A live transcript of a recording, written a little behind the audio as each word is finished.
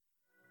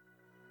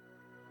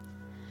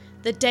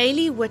The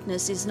Daily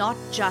Witness is not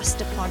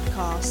just a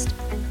podcast,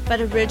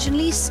 but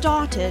originally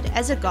started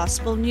as a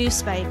gospel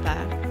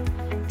newspaper.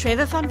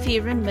 Trevor Van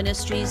Vieren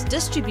Ministries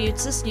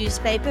distributes this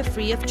newspaper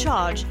free of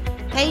charge,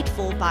 paid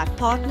for by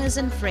partners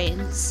and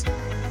friends.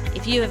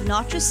 If you have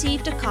not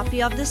received a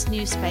copy of this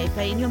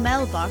newspaper in your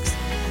mailbox,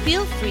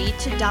 feel free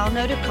to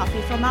download a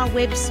copy from our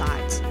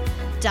website,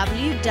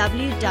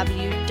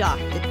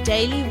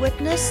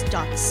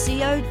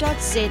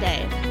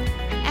 www.thedailywitness.co.za.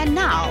 And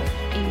now,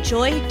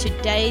 enjoy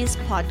today's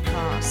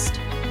podcast.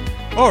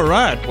 All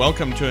right,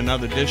 welcome to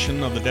another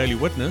edition of the Daily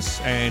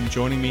Witness, and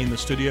joining me in the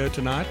studio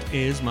tonight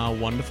is my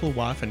wonderful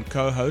wife and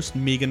co-host,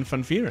 Megan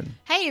Van Vieren.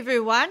 Hey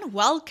everyone,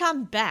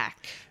 welcome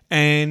back.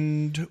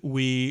 And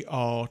we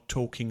are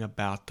talking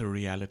about the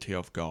reality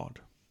of God.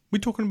 We're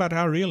talking about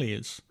how real He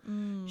is.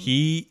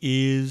 He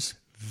is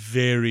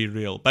very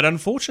real, but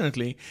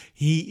unfortunately,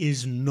 He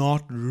is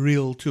not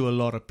real to a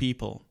lot of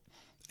people.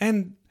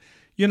 And,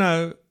 you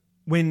know,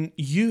 when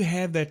you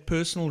have that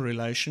personal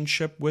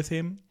relationship with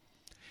Him,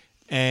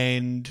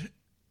 and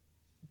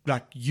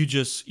like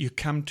you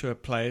come to a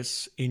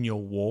place in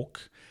your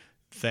walk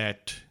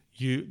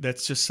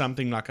that's just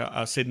something like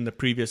I said in the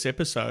previous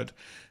episode.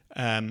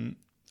 I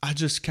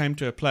just came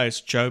to a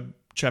place, Job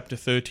chapter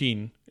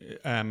 13.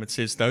 It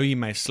says, "Though He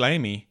may slay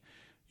me,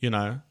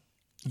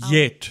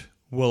 yet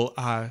will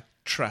I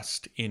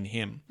trust in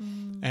Him."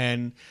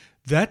 And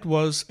that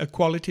was a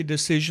quality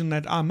decision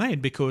that I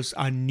made because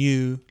I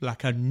knew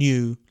that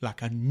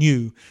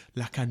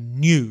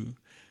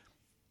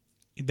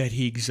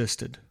He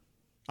existed.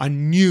 I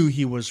knew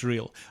He was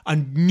real. I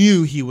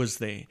knew He was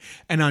there.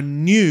 And I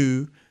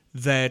knew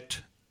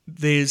that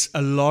there's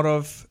a lot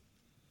of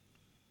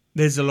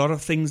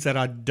things that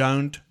I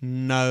don't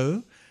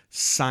know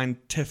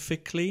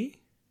scientifically,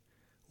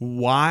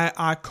 why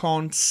I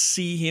can't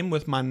see Him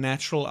with my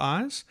natural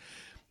eyes.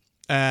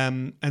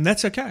 And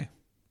that's okay.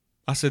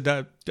 I said,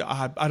 I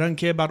don't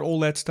care about all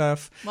that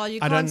stuff. Well, you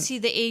can't see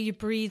the air you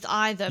breathe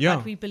either,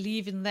 but we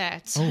believe in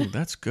that. Oh,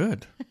 that's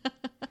good.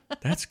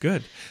 That's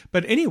good.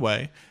 But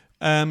anyway,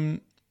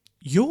 I'm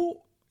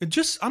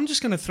just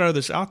going to throw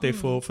this out there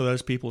for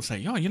those people who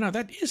say,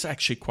 that is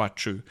actually quite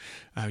true.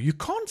 You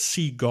can't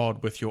see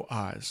God with your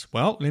eyes.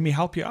 Well, let me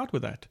help you out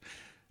with that.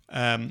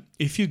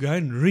 If you go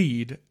and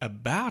read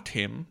about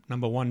Him,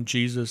 number one,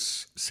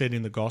 Jesus said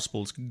in the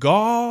Gospels,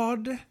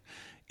 God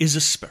is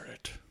a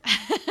spirit.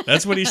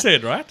 That's what He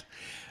said, right?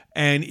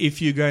 And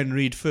if you go and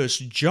read 1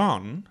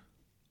 John,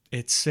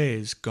 it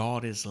says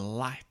God is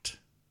light.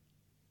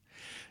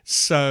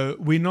 So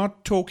we're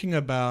not talking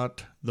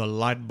about the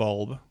light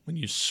bulb when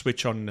you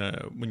switch on,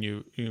 when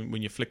you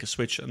flick a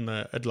switch and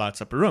it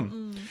lights up a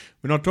room.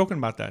 We're not talking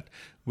about that.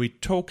 We're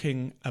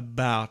talking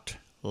about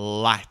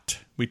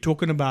light. We're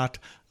talking about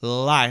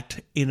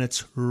light in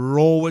its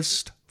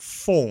rawest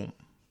form.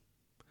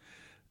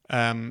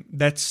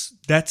 That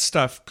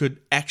stuff could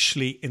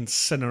actually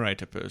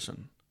incinerate a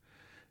person.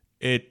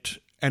 It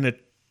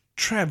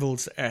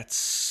travels at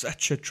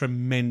such a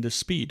tremendous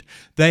speed.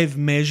 They've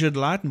measured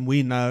light, and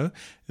we know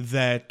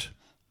that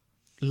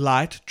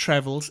light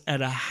travels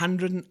at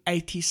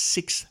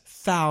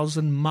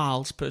 186,000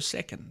 miles per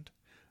second.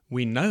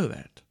 We know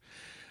that.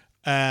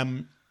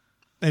 And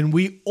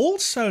we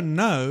also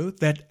know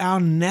that our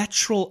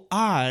natural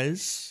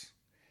eyes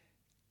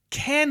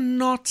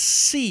cannot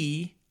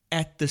see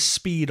at the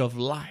speed of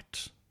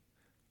light.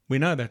 We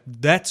know that.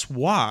 That's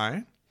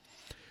why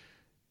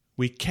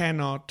we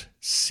cannot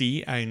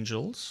see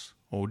angels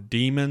or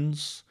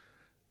demons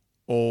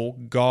or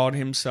God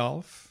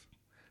Himself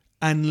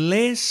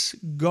unless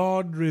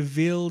God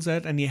reveals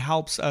it and He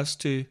helps us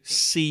to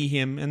see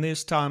Him. And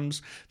there's a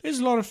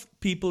lot of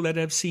people that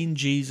have seen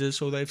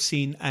Jesus or they've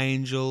seen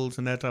angels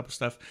and that type of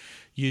stuff.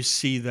 You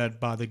see that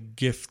by the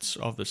gifts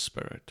of the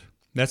Spirit.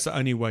 That's the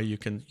only way you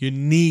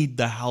need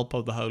the help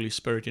of the Holy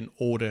Spirit in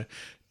order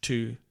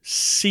to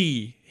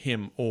see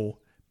Him or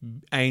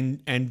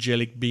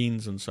angelic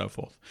beings and so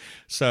forth.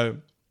 So,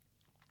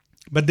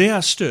 but there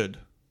I stood,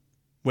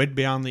 wet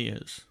behind the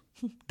ears,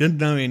 didn't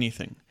know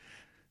anything.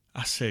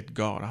 I said,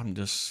 God, I'm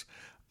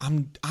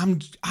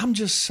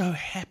just so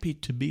happy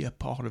to be a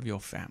part of Your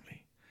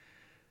family.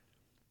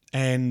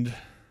 And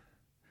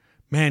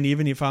man,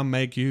 even if I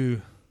make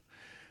you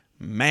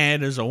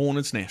mad as a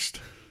hornet's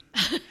nest,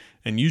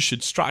 and you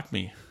should strike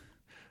me,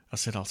 I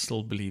said, I'll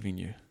still believe in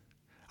You.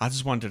 I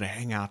just wanted to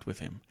hang out with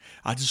Him.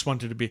 I just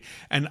wanted to be,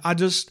 and I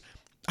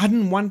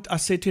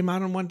said to Him, I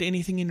don't want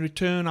anything in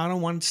return. I don't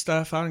want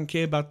stuff. I don't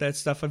care about that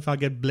stuff. If I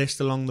get blessed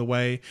along the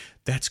way,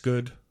 that's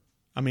good.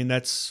 I mean,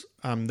 that's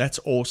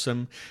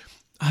awesome.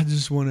 I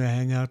just want to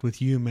hang out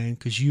with You, man,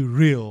 because You're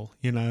real,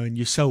 and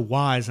You're so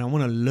wise. And I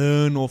want to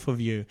learn off of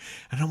You,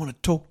 and I want to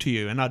talk to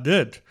You. And I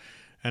did.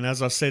 And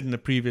as I said in the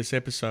previous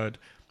episode,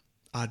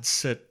 I'd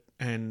sit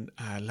and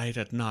late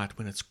at night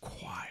when it's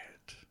quiet,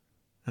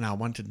 and I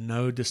wanted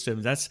no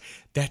disturbance.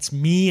 That's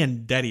me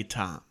and Daddy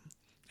time,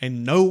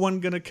 and no one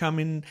gonna come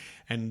in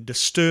and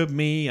disturb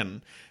me.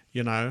 And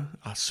I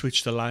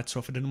switched the lights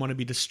off. I didn't want to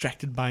be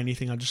distracted by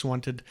anything. I just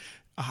wanted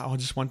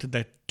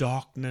that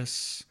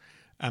darkness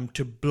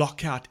to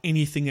block out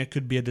anything that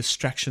could be a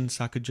distraction,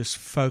 so I could just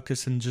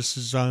focus and just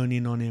zone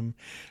in on him.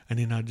 And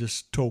then I'd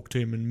just talk to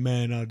him, and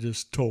man, I'd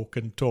just talk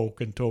and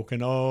talk and talk.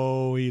 And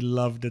oh, he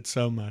loved it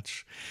so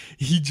much.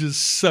 He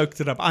just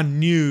soaked it up. I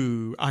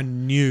knew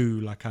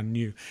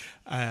that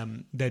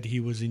he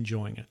was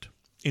enjoying it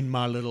in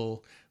my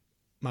little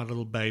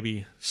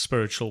baby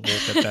spiritual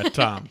walk at that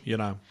time,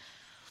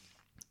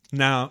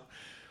 Now,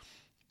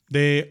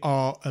 there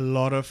are a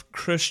lot of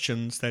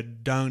Christians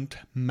that don't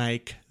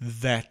make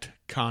that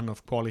kind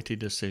of quality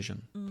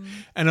decision.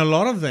 And a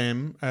lot of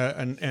them,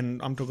 and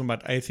I'm talking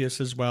about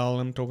atheists as well,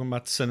 I'm talking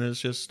about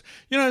sinners,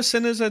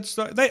 sinners,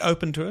 they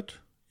open to it.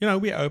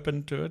 We're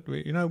open to it.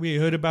 We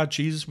heard about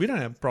Jesus. We don't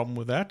have a problem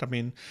with that. I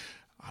mean,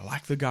 I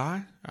like the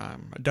guy. I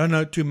don't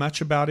know too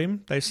much about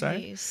him, they say.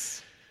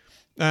 Yes.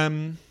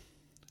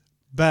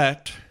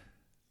 But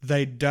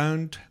they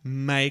don't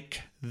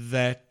make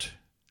that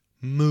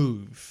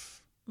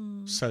move,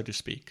 so to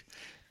speak.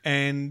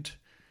 And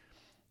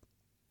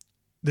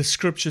the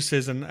scripture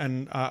says,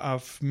 and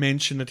I've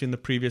mentioned it in the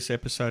previous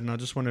episode, and I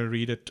just want to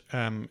read it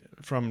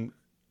from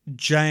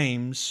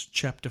James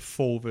chapter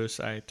 4,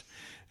 verse 8.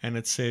 And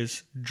it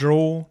says,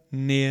 draw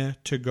near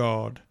to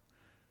God,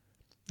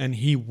 and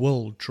he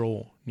will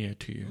draw near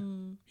to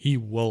you. He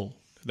will.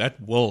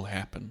 That will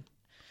happen.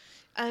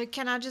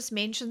 Can I just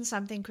mention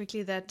something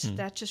quickly that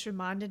just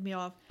reminded me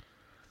of?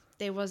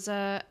 There was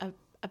a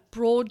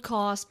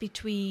broadcast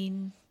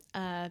between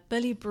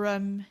Billy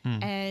Brim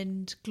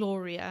and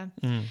Gloria,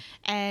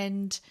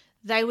 and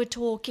they were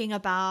talking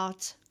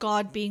about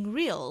God being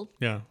real.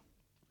 Yeah.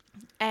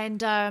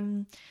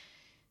 And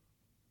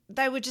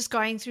they were just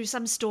going through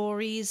some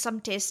stories, some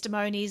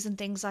testimonies and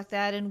things like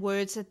that, and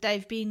words that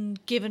they've been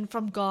given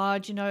from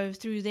God,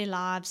 through their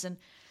lives.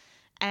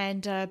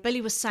 And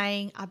Billy was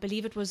saying, I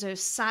believe it was her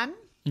son,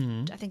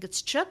 I think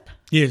it's Chip.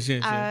 Yes.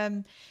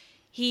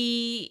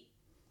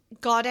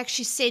 God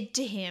actually said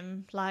to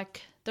him,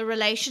 like, the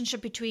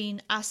relationship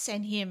between us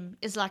and him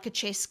is like a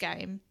chess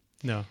game.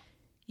 No.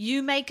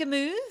 You make a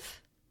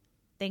move,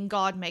 then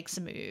God makes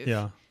a move.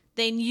 Yeah.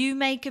 Then you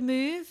make a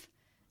move,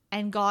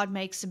 and God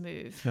makes a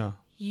move. Yeah.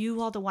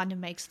 You are the one who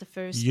makes the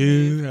first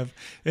move.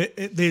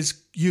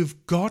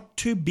 You've got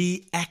to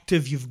be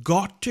active. You've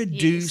got to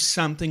do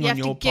something on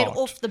your part. You have to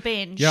get off the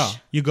bench. Yeah,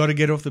 you got to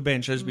get off the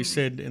bench, as we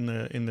said in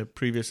the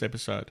previous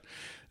episode.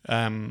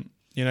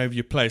 If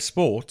you play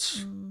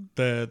sports,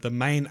 the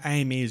main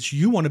aim is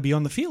you want to be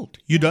on the field.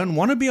 You don't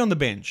want to be on the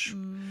bench.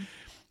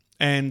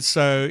 And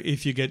so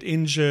if you get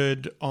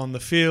injured on the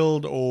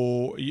field,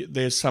 or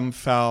there's some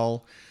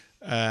foul,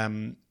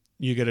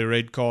 you get a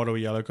red card or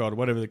yellow card,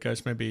 whatever the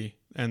case may be,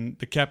 and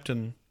the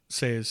captain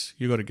says,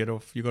 you got to get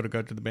off, you got to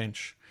go to the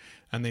bench.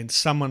 And then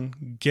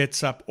someone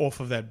gets up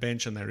off of that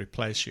bench and they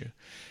replace you.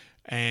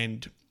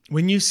 And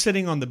when you're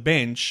sitting on the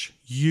bench,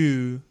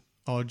 you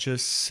are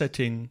just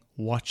sitting,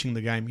 watching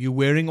the game. You're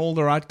wearing all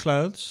the right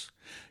clothes.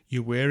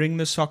 You're wearing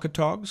the soccer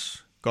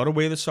togs. Got to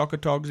wear the soccer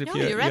togs if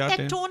you're at out that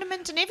there.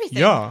 tournament and everything.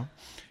 Yeah.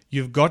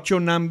 You've got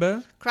your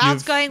number.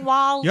 Crowd's going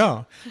wild.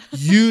 Yeah.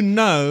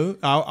 I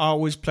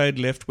always played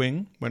left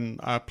wing when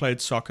I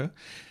played soccer.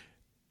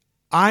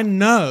 I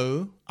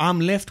know I'm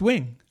left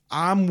wing.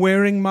 I'm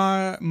wearing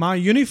my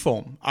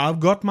uniform. I've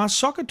got my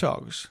soccer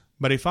togs.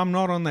 But if I'm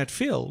not on that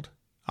field,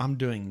 I'm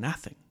doing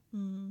nothing.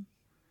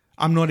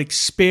 I'm not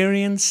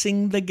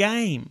experiencing the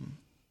game.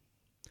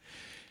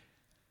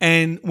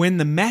 And when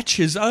the match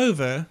is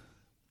over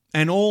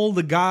and all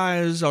the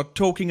guys are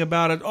talking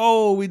about it,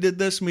 oh, we did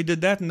this and we did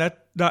that and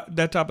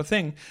that type of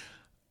thing,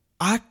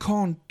 I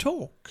can't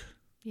talk.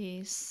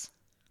 Yes.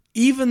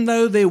 Even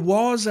though there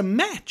was a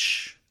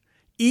match,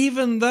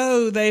 even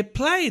though they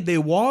played, there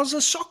was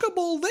a soccer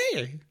ball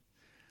there.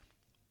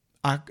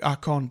 I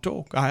can't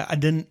talk. I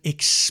didn't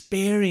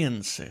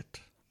experience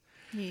it.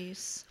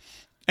 Yes.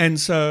 And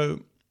so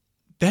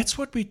that's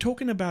what we're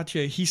talking about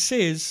here. He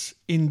says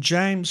in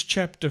James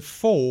chapter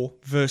 4,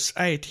 verse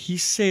 8, he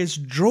says,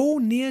 draw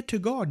near to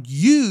God.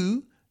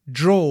 You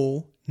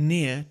draw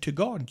near to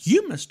God.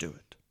 You must do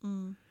it.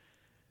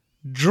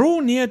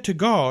 Draw near to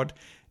God,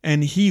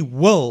 and he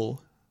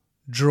will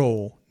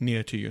draw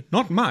near to you.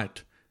 Not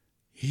might.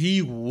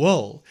 He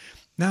will.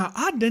 Now,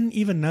 I didn't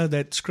even know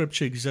that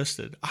scripture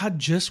existed. I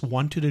just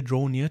wanted to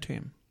draw near to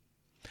him.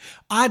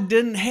 I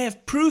didn't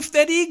have proof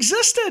that he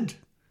existed.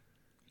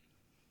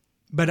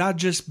 But I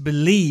just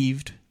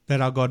believed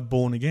that I got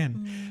born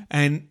again.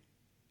 And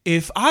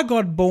if I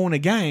got born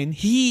again,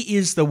 he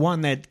is the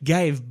one that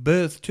gave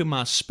birth to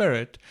my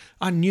spirit.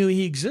 I knew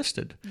he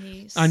existed.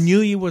 Yes. I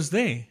knew he was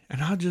there.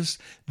 And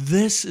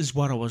this is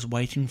what I was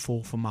waiting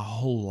for my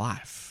whole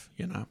life,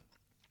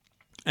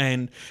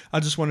 And I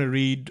just want to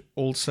read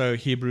also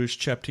Hebrews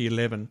chapter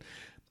 11.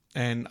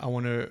 And I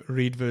want to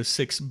read verse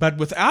 6. But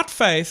without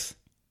faith,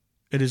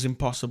 it is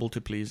impossible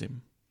to please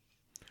him.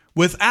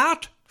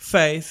 Without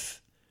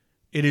faith,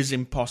 it is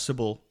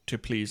impossible to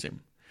please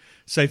him.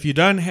 So if you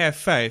don't have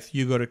faith,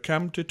 you got to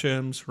come to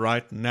terms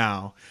right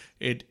now.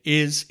 It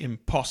is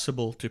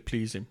impossible to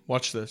please him.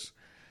 Watch this.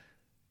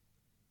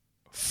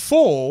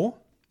 For,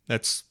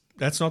 that's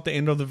not the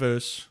end of the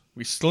verse.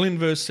 we're still in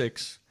verse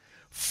 6.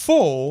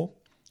 For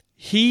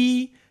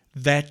he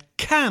that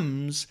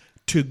comes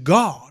to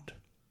God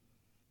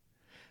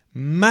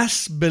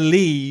must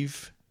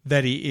believe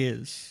that he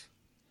is,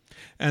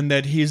 and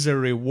that he is a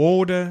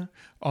rewarder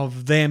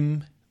of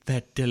them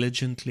that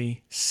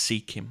diligently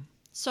seek him.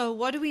 So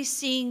what are we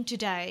seeing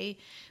today?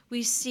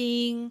 We're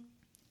seeing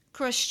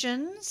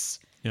Christians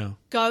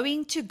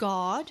going to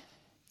God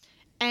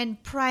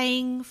and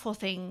praying for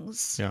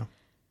things. Yeah.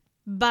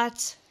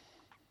 But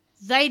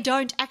they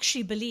don't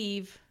actually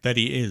believe that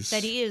he is.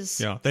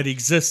 Yeah, that he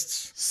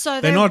exists.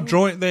 So they're not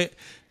drawing. They're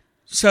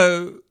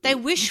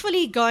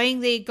wishfully going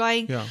there,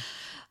 going,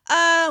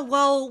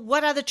 well,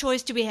 what other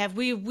choice do we have?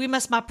 We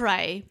must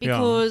pray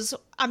because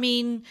I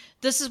mean,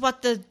 this is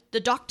what the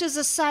doctors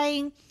are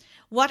saying.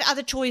 What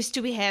other choice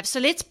do we have? So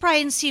let's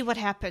pray and see what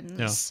happens.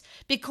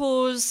 Yeah.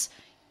 Because,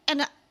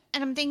 and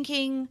I'm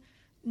thinking,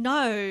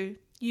 no,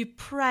 you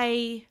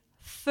pray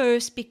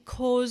first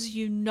because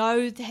you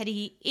know that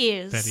he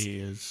is. That he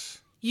is.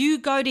 You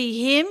go to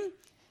him,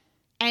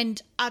 and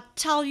I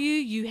tell you,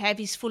 you have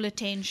his full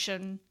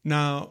attention.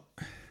 Now,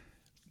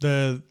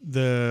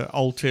 the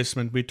Old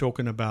Testament, we're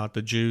talking about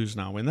the Jews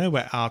now. When they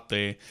were out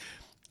there,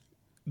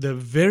 the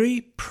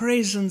very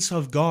presence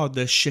of God,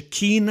 the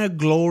Shekinah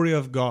glory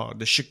of God,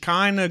 the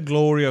Shekinah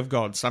glory of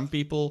God. Some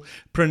people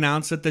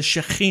pronounce it the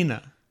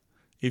Shekinah.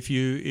 If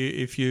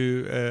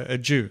you a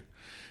Jew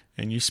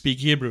and you speak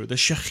Hebrew, the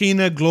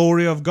Shekinah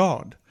glory of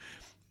God,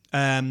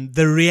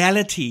 the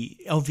reality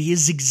of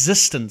his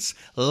existence,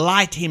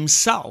 light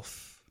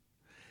himself.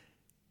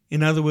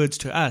 In other words,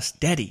 to us,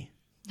 Daddy.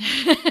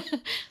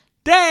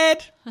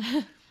 Dad,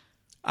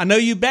 I know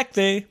you back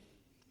there.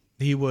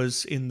 He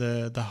was in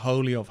the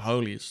Holy of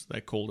Holies, they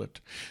called it.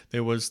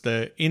 There was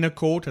the inner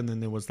court and then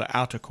there was the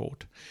outer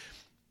court.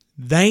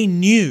 They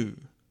knew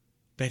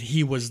that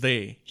he was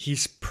there.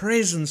 His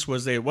presence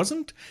was there. It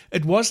wasn't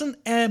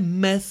a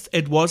myth.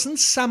 It wasn't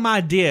some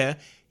idea.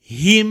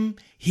 He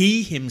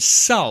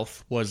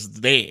himself was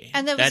there.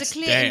 And there was a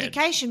clear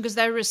indication because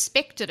they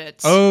respected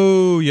it.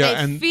 Oh,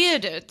 yeah. They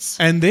feared it.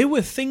 And there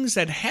were things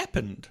that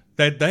happened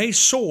that they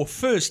saw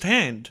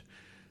firsthand.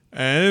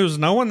 And there was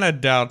no one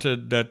that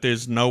doubted that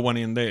there's no one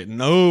in there.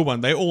 No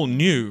one. They all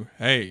knew,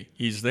 hey,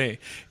 he's there.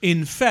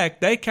 In fact,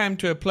 they came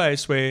to a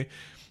place where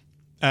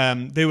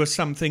there were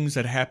some things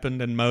that happened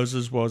and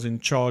Moses was in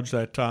charge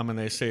that time, and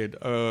they said,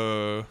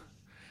 because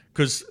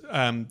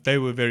they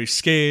were very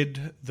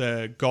scared.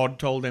 God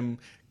told them,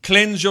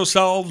 cleanse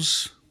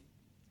yourselves.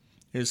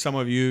 Here's some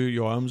of you,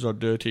 your homes are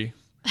dirty.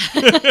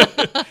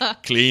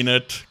 Clean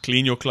it.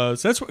 Clean your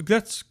clothes.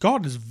 That's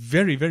God is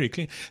very, very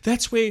clean.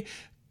 That's where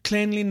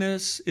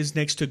cleanliness is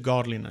next to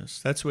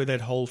godliness. That's where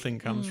that whole thing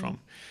comes from.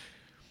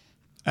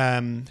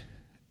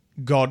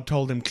 God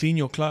told them, clean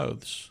your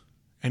clothes.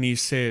 And he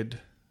said,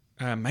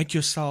 make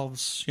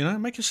yourselves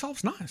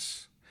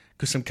nice,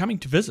 because I'm coming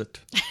to visit.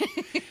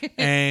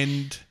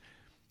 And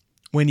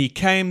when he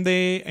came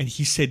there and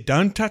he said,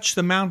 don't touch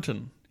the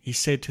mountain, he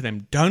said to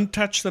them, don't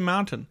touch the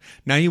mountain.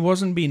 Now, he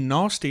wasn't being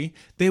nasty.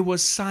 There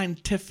was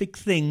scientific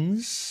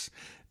things.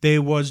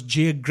 There was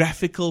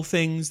geographical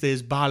things.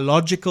 There's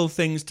biological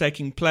things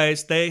taking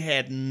place they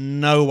had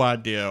no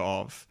idea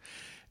of.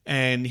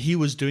 And he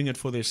was doing it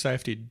for their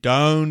safety.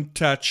 Don't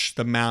touch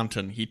the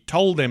mountain. He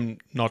told them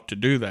not to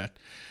do that.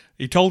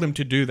 He told them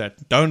to do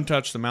that. Don't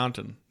touch the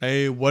mountain.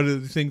 What do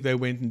they think they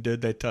went and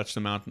did? They touched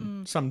the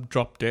mountain. Some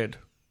dropped dead.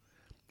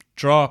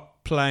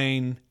 Drop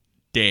plain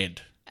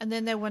dead. And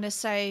then they want to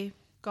say,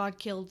 God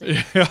killed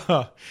them.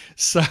 Yeah.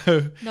 So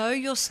no,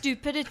 your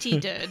stupidity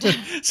did.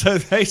 So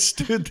they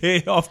stood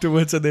there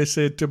afterwards and they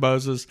said to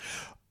Moses,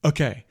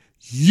 okay,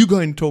 you go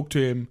and talk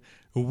to him.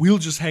 We'll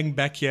just hang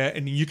back here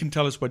and you can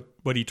tell us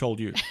what he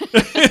told you.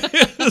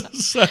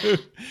 So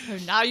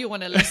now you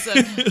want to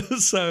listen.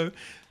 So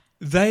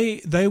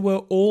they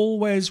were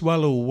always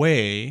well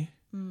aware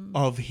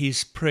of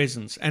his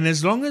presence. And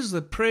as long as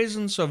the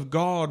presence of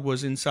God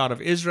was inside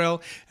of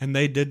Israel and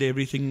they did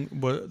everything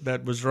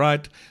that was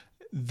right,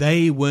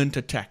 they weren't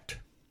attacked.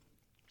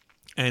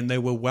 And they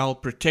were well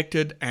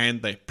protected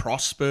and they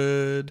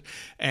prospered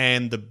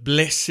and the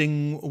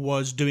blessing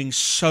was doing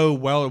so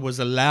well. It was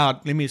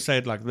allowed, let me say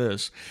it like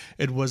this,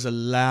 it was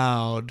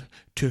allowed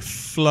to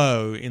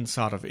flow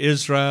inside of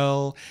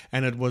Israel,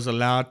 and it was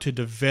allowed to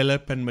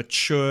develop and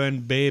mature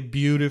and bear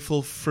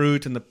beautiful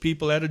fruit, and the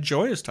people had a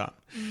joyous time.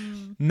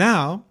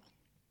 Now,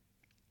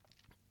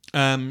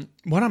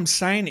 what I'm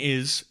saying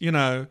is,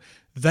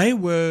 they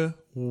were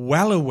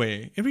well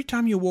aware. Every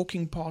time you're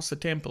walking past the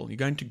temple, you're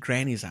going to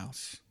Granny's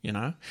house,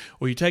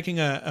 or you're taking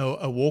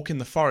a walk in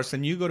the forest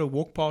and you got to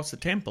walk past the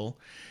temple,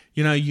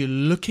 you're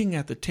looking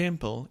at the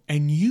temple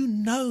and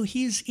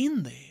he's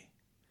in there.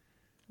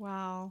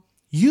 Wow.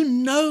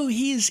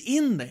 He's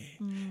in there.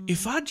 Even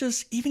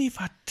if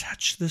I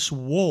touch this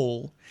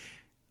wall,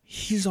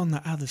 he's on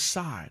the other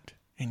side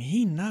and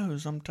he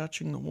knows I'm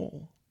touching the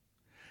wall.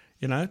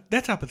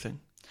 That type of thing.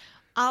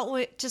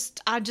 I'm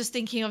just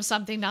thinking of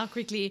something now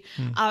quickly.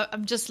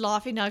 I'm just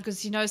laughing now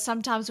because,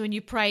 sometimes when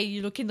you pray,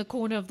 you look in the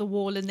corner of the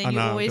wall and then you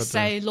always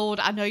say, Lord,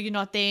 I know you're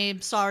not there.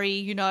 I'm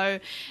sorry,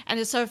 And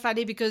it's so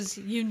funny because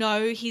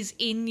he's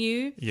in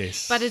you.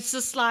 Yes. But it's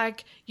just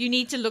like you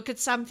need to look at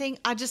something.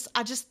 I just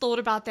thought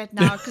about that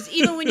now because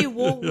even when you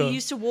walk, we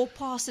used to walk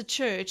past a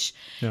church,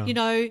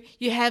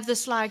 you have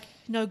this like,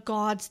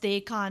 God's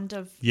there kind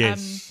of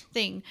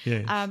thing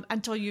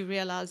until you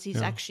realize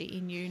he's actually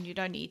in you and you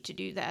don't need to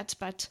do that.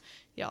 But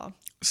yeah.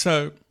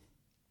 So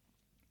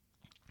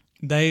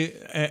they,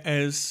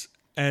 as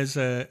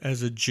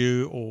a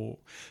Jew, or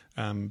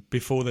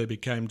before they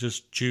became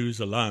just Jews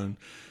alone,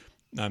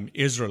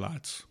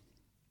 Israelites,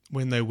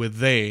 when they were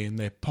there and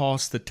they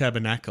passed the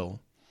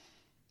tabernacle,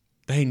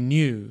 they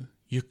knew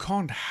you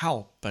can't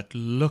help but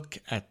look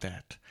at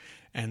that,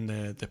 and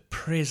the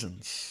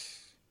presence,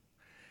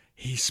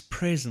 his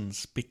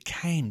presence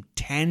became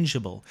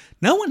tangible.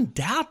 No one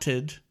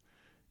doubted.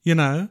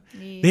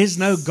 There's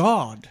no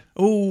God.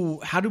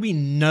 Oh, how do we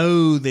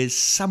know there's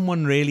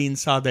someone really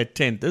inside that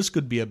tent? This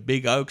could be a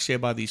big oak here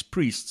by these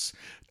priests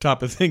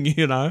type of thing,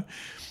 No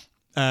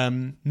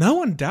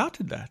one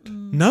doubted that.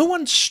 No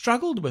one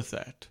struggled with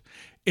that.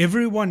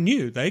 Everyone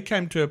knew. They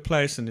came to a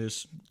place and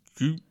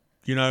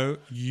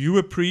you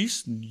a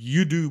priest,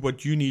 you do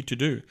what you need to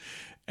do.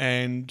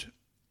 And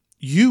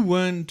you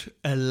weren't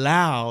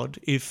allowed,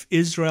 if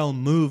Israel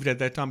moved at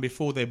that time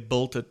before they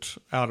built it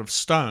out of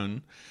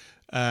stone,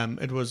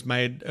 it was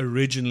made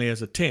originally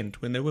as a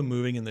tent when they were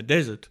moving in the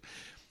desert.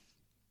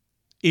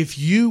 If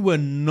you were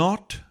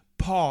not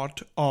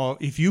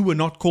if you were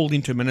not called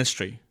into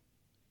ministry,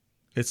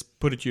 let's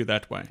put it to you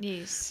that way.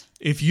 Yes.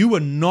 If you were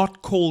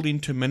not called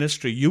into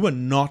ministry, you were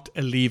not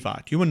a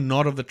Levite. You were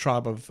not of the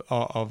tribe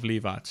of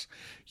Levites.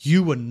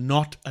 You were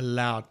not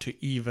allowed to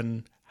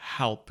even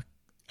help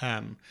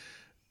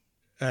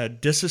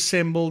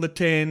disassemble the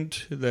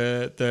tent,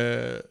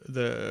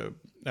 the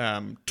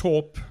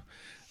torp,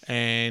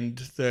 and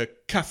the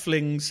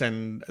cufflinks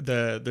and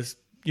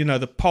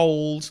the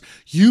poles.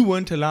 You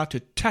weren't allowed to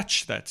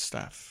touch that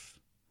stuff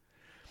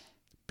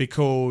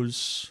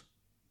because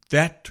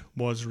that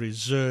was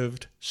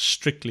reserved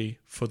strictly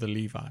for the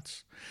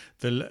Levites.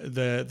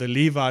 The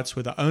Levites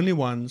were the only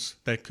ones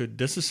that could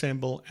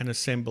disassemble and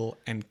assemble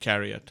and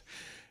carry it.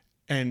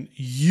 And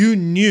you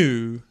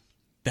knew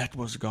that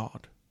was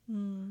God.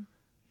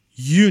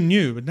 You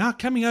knew. But now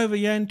coming over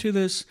here into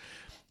this,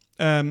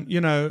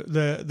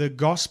 the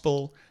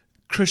gospel,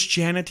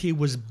 Christianity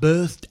was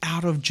birthed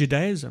out of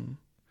Judaism.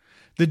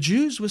 The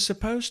Jews were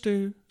supposed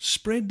to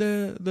spread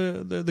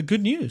the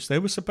good news. They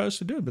were supposed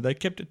to do it, but they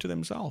kept it to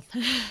themselves.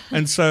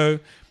 And so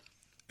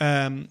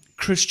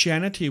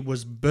Christianity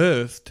was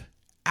birthed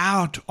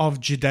out of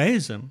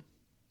Judaism.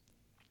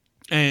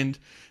 And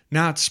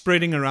now it's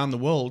spreading around the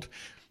world.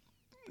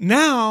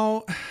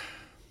 Now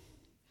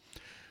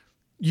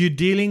you're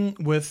dealing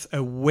with a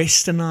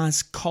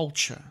westernized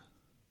culture.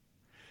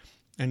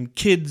 And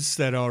kids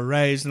that are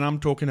raised, and I'm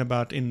talking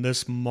about in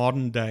this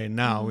modern day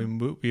now,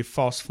 we're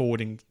fast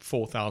forwarding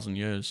 4,000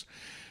 years,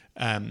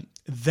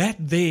 that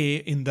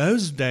there, in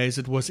those days,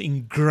 it was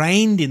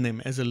ingrained in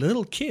them as a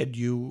little kid.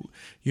 You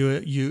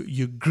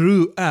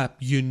grew up,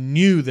 you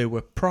knew there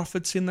were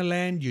prophets in the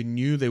land, you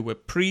knew there were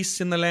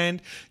priests in the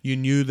land, you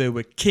knew there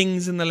were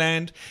kings in the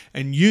land,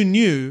 and you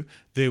knew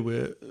there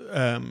were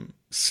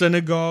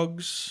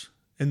synagogues,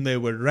 and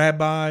there were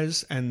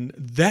rabbis, and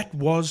that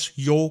was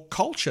your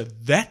culture.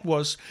 That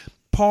was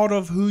part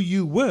of who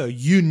you were.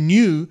 You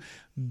knew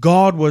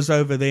God was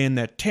over there in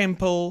that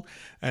temple,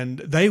 and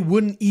they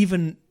wouldn't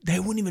even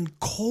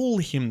call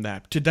him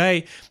that.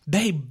 Today,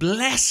 they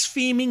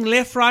blaspheming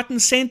left, right,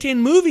 and center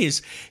in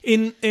movies.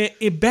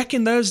 Back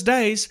in those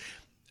days,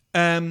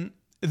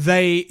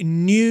 they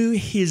knew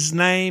his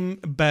name,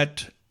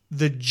 but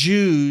the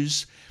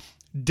Jews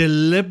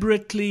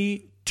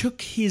deliberately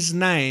took his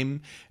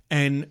name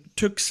and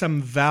took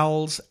some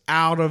vowels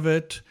out of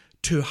it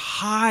to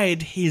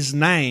hide his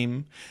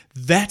name.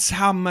 That's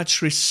how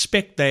much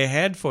respect they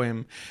had for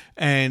him.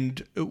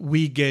 And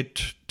we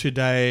get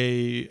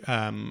today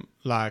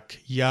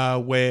like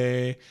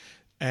Yahweh,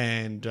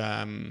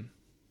 and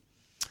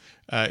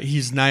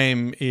his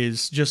name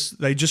is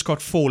they just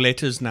got 4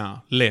 letters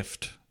now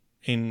left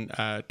in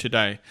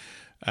today.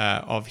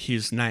 Of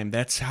his name.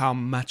 That's how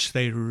much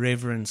they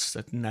reverenced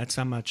it, and that's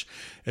how much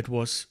it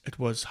was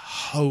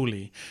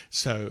holy.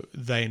 So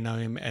they know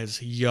him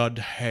as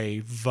Yod He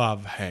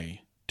Vav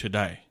He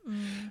today.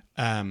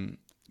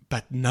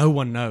 But no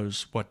one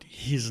knows what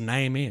his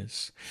name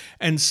is.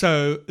 And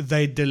so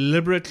they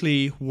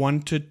deliberately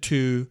wanted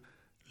to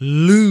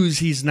lose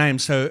his name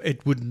so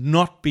it would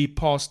not be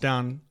passed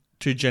down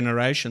to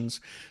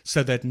generations,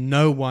 so that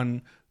no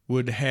one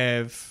would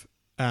have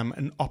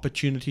an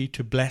opportunity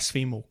to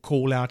blaspheme or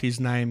call out his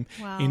name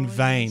in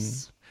vain.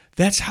 Yes.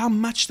 That's how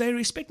much they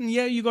respect. And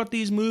yeah, you got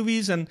these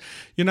movies and,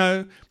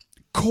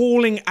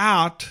 calling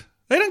out.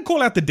 They don't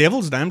call out the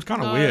devil's name. It's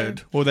kind of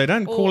weird. Or they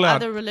don't call out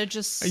other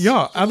religious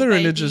other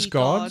religious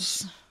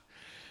gods.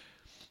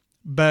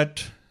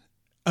 But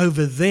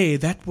over there,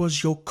 that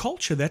was your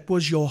culture. That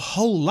was your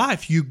whole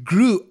life. You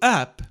grew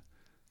up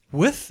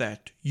with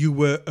that. You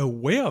were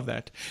aware of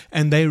that.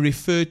 And they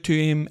referred to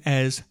him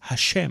as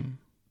Hashem.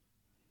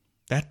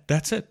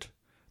 That's it.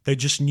 They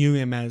just knew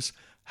him as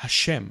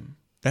Hashem.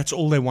 That's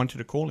all they wanted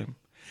to call him.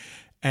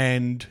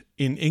 And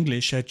in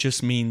English, that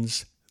just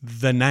means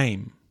the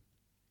name.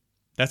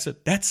 That's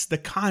it. That's the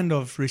kind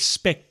of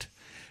respect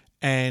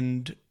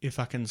and, if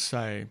I can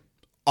say,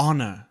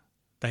 honor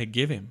they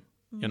give him,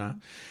 you know.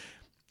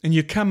 And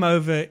you come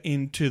over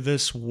into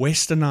this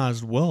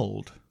westernized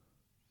world,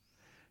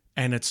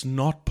 and it's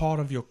not part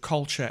of your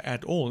culture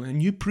at all.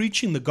 And you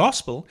preaching the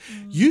gospel,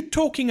 you're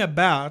talking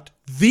about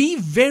the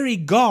very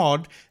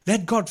God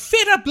that got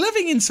fed up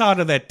living inside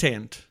of that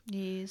tent.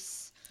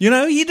 Yes. You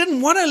know, he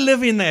didn't want to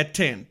live in that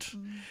tent.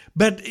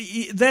 But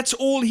that's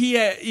all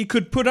he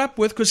could put up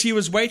with, because he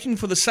was waiting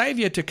for the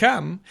Savior to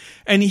come.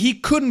 And he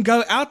couldn't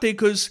go out there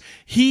because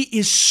he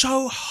is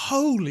so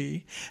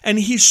holy and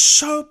he's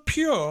so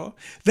pure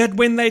that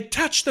when they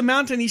touched the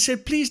mountain, he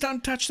said, please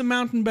don't touch the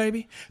mountain,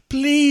 baby.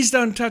 Please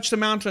don't touch the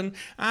mountain.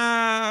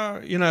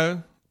 You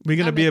know, we're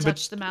going to be a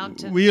bit... the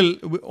mountain.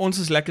 Ons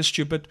is lekker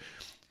stupid.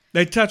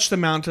 They touched the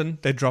mountain,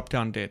 they dropped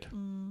down dead.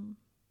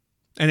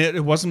 And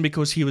it wasn't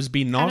because he was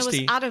being nasty.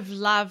 And it was out of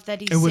love that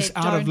he said,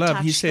 don't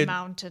touch he said, the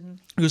mountain.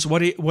 Because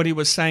what he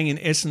was saying in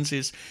essence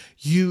is,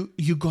 you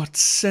got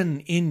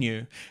sin in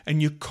you,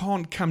 and you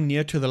can't come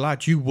near to the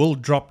light. You will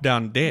drop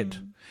down dead.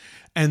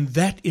 And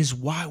that is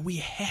why we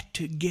had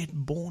to get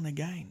born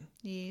again.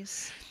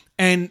 Yes.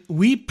 And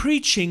we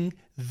preaching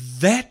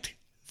that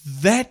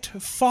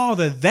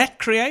Father, that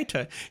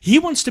Creator. He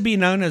wants to be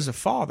known as a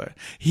Father.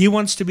 He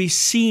wants to be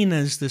seen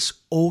as this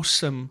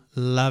awesome,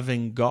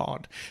 loving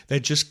God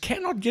that just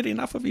cannot get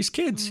enough of his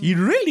kids. He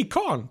really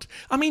can't.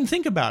 I mean,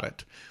 think about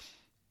it.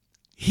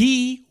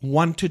 He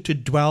wanted to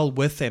dwell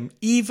with them,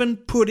 even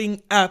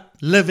putting up,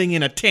 living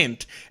in a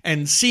tent,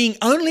 and seeing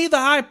only the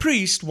high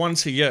priest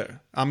once a year.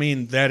 I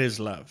mean, that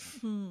is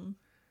love.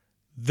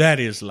 That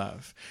is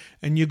love.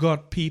 And you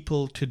got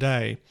people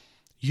today,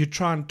 you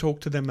try and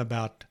talk to them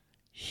about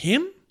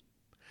him,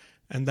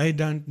 and they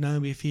don't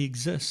know if he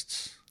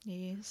exists.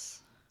 Yes.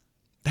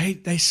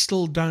 They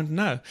still don't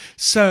know.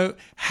 So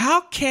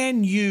how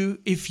can you,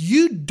 if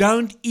you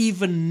don't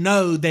even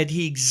know that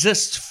he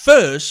exists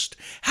first,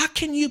 how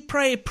can you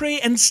pray a prayer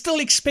and still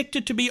expect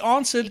it to be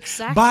answered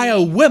by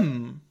a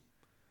whim?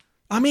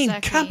 I mean,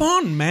 come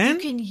on, man.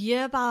 You can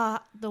hear by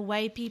the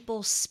way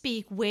people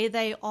speak where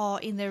they are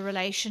in their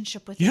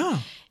relationship with him.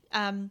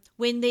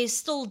 When there's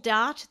still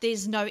doubt,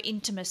 there's no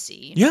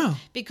intimacy. Yeah.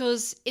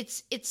 Because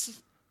it's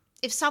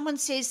if someone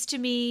says to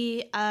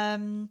me,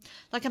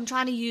 like, I'm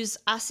trying to use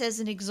us as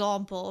an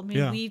example. I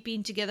mean, we've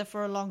been together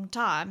for a long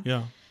time.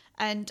 Yeah.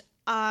 And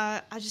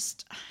I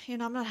just,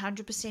 I'm not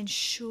 100%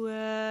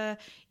 sure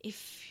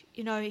if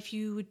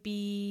you would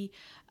be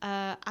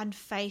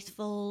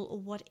unfaithful or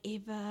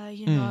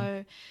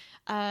whatever,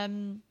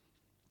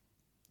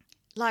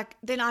 like,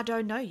 then I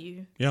don't know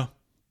you. Yeah.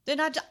 Then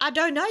I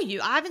don't know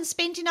you. I haven't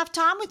spent enough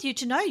time with you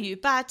to know you.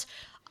 But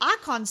I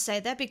can't say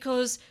that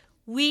because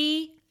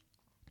we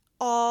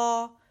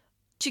are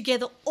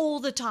together all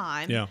the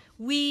time. Yeah.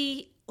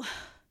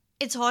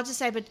 It's hard to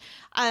say, but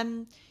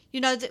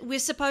that we're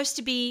supposed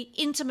to be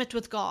intimate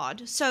with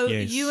God. So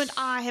you and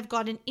I have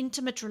got an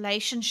intimate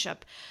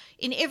relationship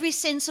in every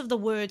sense of the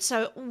word.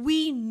 So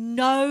we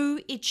know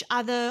each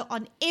other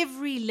on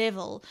every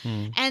level.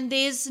 And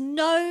there's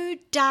no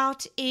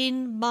doubt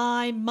in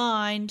my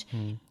mind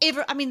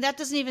ever. I mean, that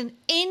doesn't even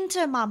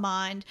enter my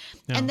mind.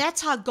 Yeah. And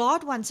that's how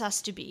God wants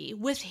us to be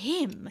with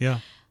him. Yeah.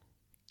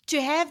 To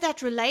have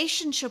that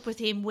relationship with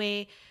him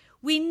where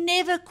we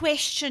never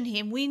question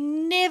him. We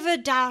never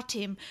doubt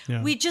him.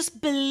 Yeah. We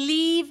just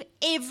believe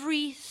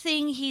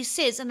everything he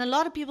says. And a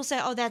lot of people say,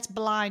 oh, that's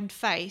blind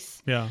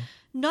faith. Yeah.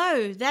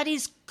 No, that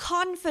is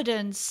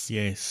confidence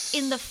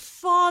in the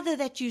Father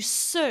that you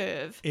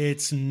serve.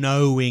 It's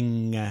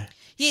knowing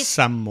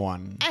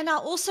someone. And I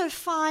also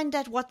find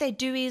that what they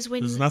do is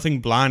when... There's nothing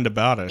blind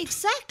about it.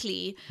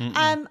 Exactly.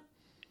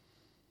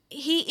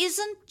 He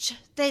isn't...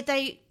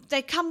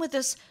 They come with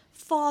this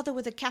Father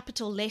with a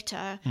capital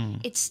letter.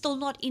 It's still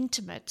not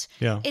intimate.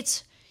 Yeah.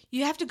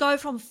 You have to go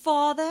from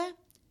Father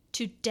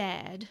to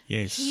Dad.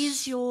 Yes.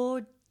 He's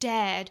your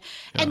Dad.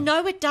 Yeah. And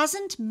no, it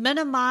doesn't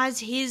minimize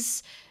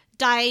his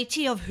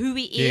deity of who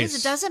he is. Yes.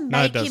 It doesn't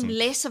make him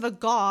less of a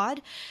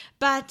God,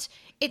 but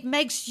it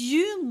makes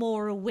you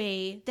more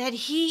aware that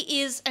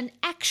he is an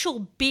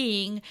actual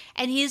being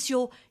and he is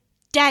your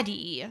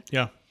daddy.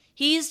 Yeah.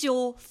 He is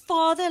your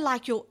father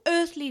like your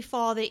earthly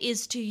father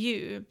is to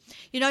you.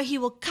 He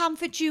will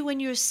comfort you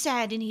when you're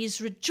sad and he's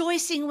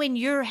rejoicing when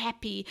you're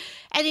happy.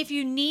 And if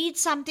you need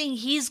something,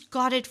 he's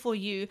got it for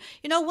you.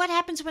 What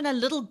happens when a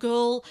little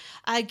girl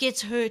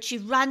gets hurt? She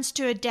runs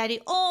to her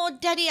daddy. Oh,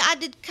 daddy, I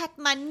did cut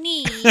my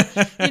knee.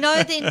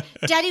 Then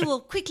daddy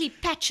will quickly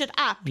patch it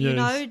up,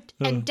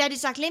 and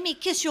daddy's like, let me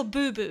kiss your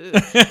boo-boo,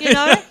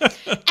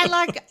 And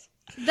like,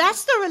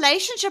 That's the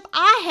relationship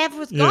I have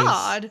with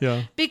God.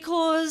 Yeah.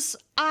 Because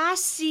I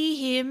see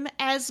him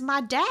as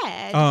my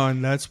dad. Oh,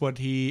 and that's what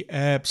he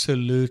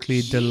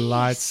absolutely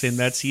delights in.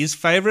 That's his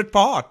favorite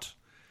part.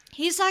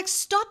 He's like,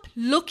 stop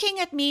looking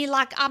at me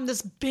like I'm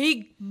this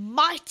big,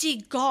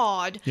 mighty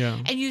God. Yeah.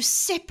 And you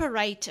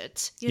separate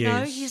it. You know,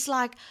 Yes. he's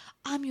like,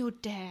 I'm your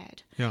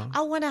dad. Yeah.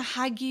 I want to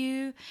hug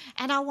you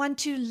and I want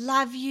to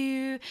love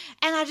you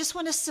and I just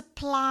want to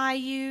supply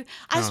you.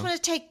 I just want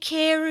to take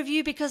care of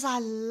you because I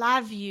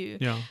love you.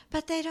 Yeah.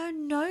 But they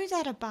don't know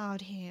that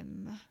about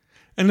him.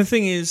 And the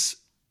thing is,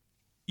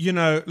 you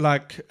know,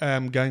 like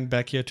going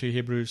back here to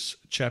Hebrews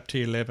chapter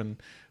 11,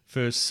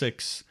 verse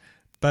 6,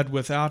 but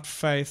without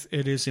faith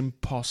it is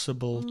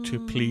impossible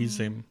to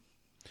please him.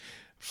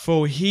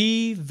 For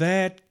he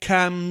that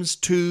comes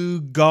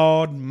to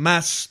God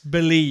must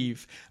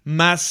believe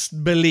that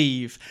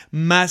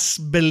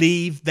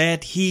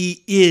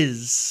he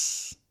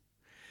is,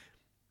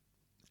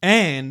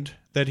 and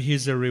that he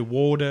is a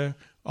rewarder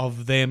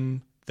of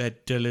them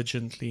that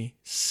diligently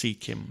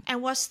seek him.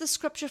 And what's the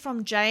scripture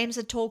from James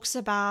that talks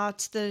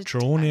about the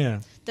Draw near.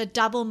 The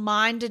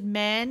double-minded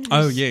man?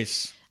 Oh,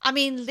 yes. I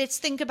mean, let's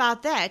think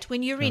about that.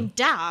 When you're in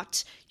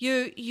doubt,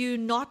 you're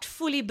not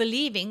fully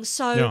believing.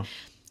 So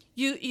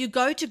you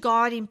go to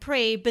God in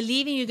prayer,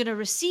 believing you're going to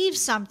receive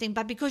something,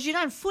 but because you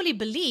don't fully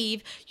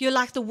believe, you're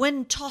like the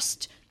wind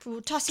tossing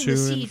the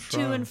seed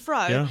to and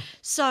fro. Yeah.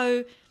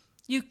 So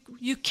you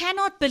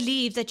cannot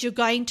believe that you're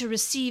going to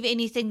receive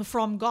anything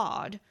from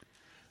God.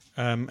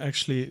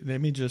 Actually,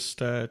 let me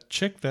just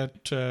check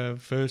that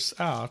verse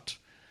out.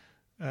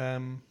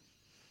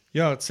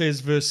 It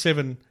says, verse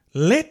 7,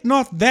 let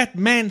not that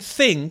man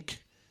think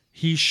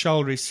he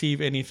shall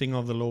receive anything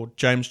of the Lord.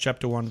 James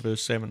chapter 1,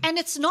 verse 7. And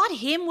it's not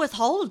him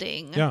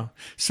withholding. Yeah.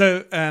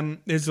 So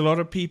there's a lot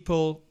of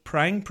people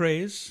praying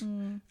prayers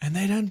and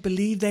they don't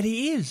believe that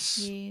he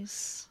is.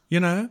 Yes. You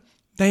know,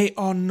 they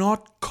are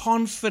not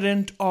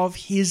confident of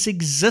his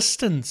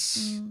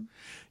existence.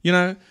 You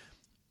know,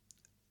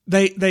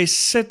 they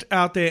sit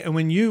out there, and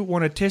when you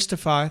want to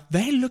testify,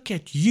 they look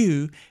at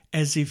you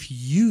as if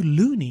you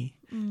loony,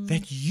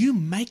 that you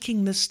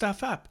making this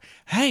stuff up.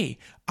 Hey,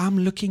 I'm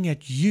looking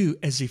at you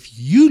as if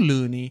you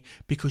loony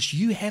because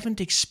you haven't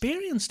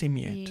experienced him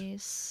yet.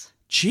 Yes.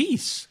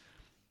 Jeez.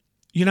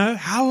 You know,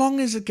 how long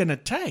is it going to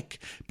take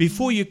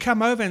before you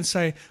come over and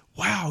say,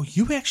 wow,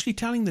 you're actually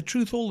telling the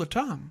truth all the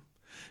time?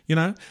 You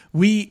know,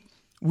 we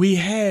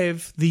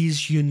have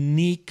these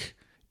unique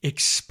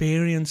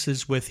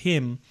experiences with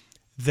him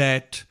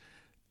that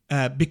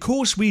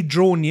because we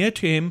draw near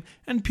to him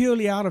and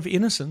purely out of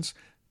innocence,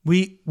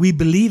 we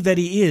believe that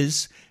he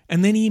is,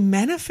 and then he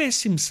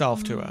manifests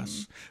himself to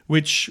us,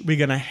 which we're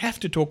going to have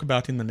to talk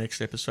about in the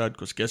next episode,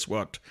 because guess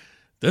what?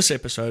 This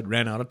episode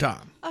ran out of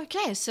time.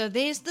 Okay, so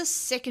there's the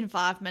second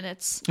 5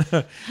 minutes.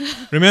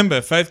 Remember,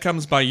 faith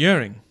comes by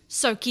hearing.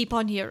 So keep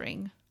on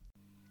hearing.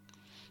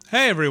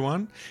 Hey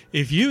everyone,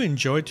 if you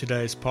enjoyed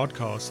today's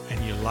podcast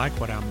and you like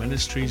what our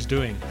ministry is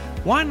doing,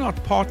 why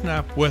not partner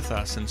up with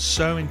us and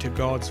sow into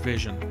God's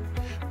vision,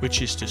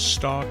 which is to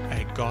start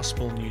a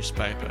gospel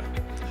newspaper.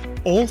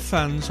 All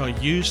funds are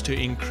used to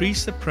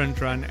increase the print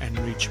run and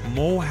reach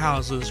more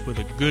houses with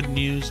the good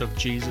news of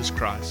Jesus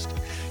Christ.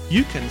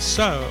 You can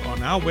sow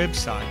on our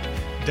website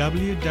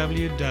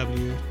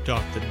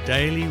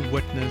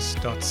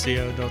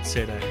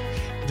www.thedailywitness.co.za.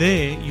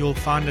 There you'll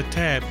find a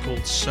tab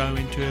called Sow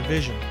into a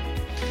Vision.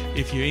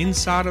 If you're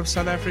inside of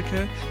South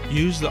Africa,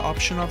 use the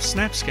option of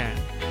SnapScan.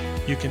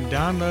 You can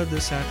download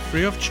this app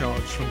free of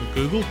charge from the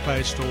Google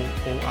Play Store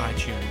or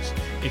iTunes.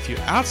 If you're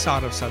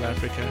outside of South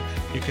Africa,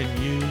 you can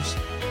use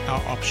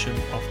our option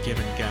of Give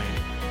and Gain.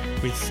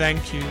 We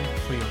thank you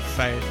for your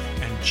faith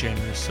and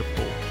generous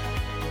support.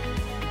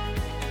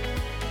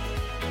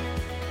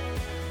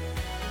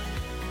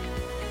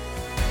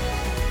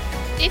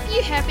 If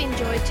you have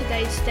enjoyed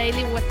today's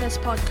Daily Witness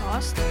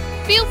podcast,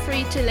 feel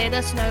free to let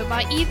us know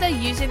by either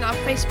using our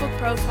Facebook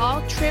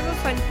profile, Trevor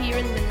Van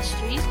Pieren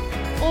Ministries,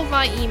 or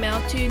by email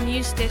to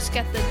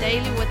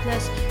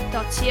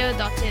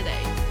newsdesk@thedailywitness.co.za.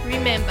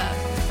 Remember,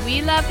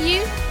 we love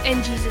you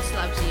and Jesus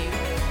loves you.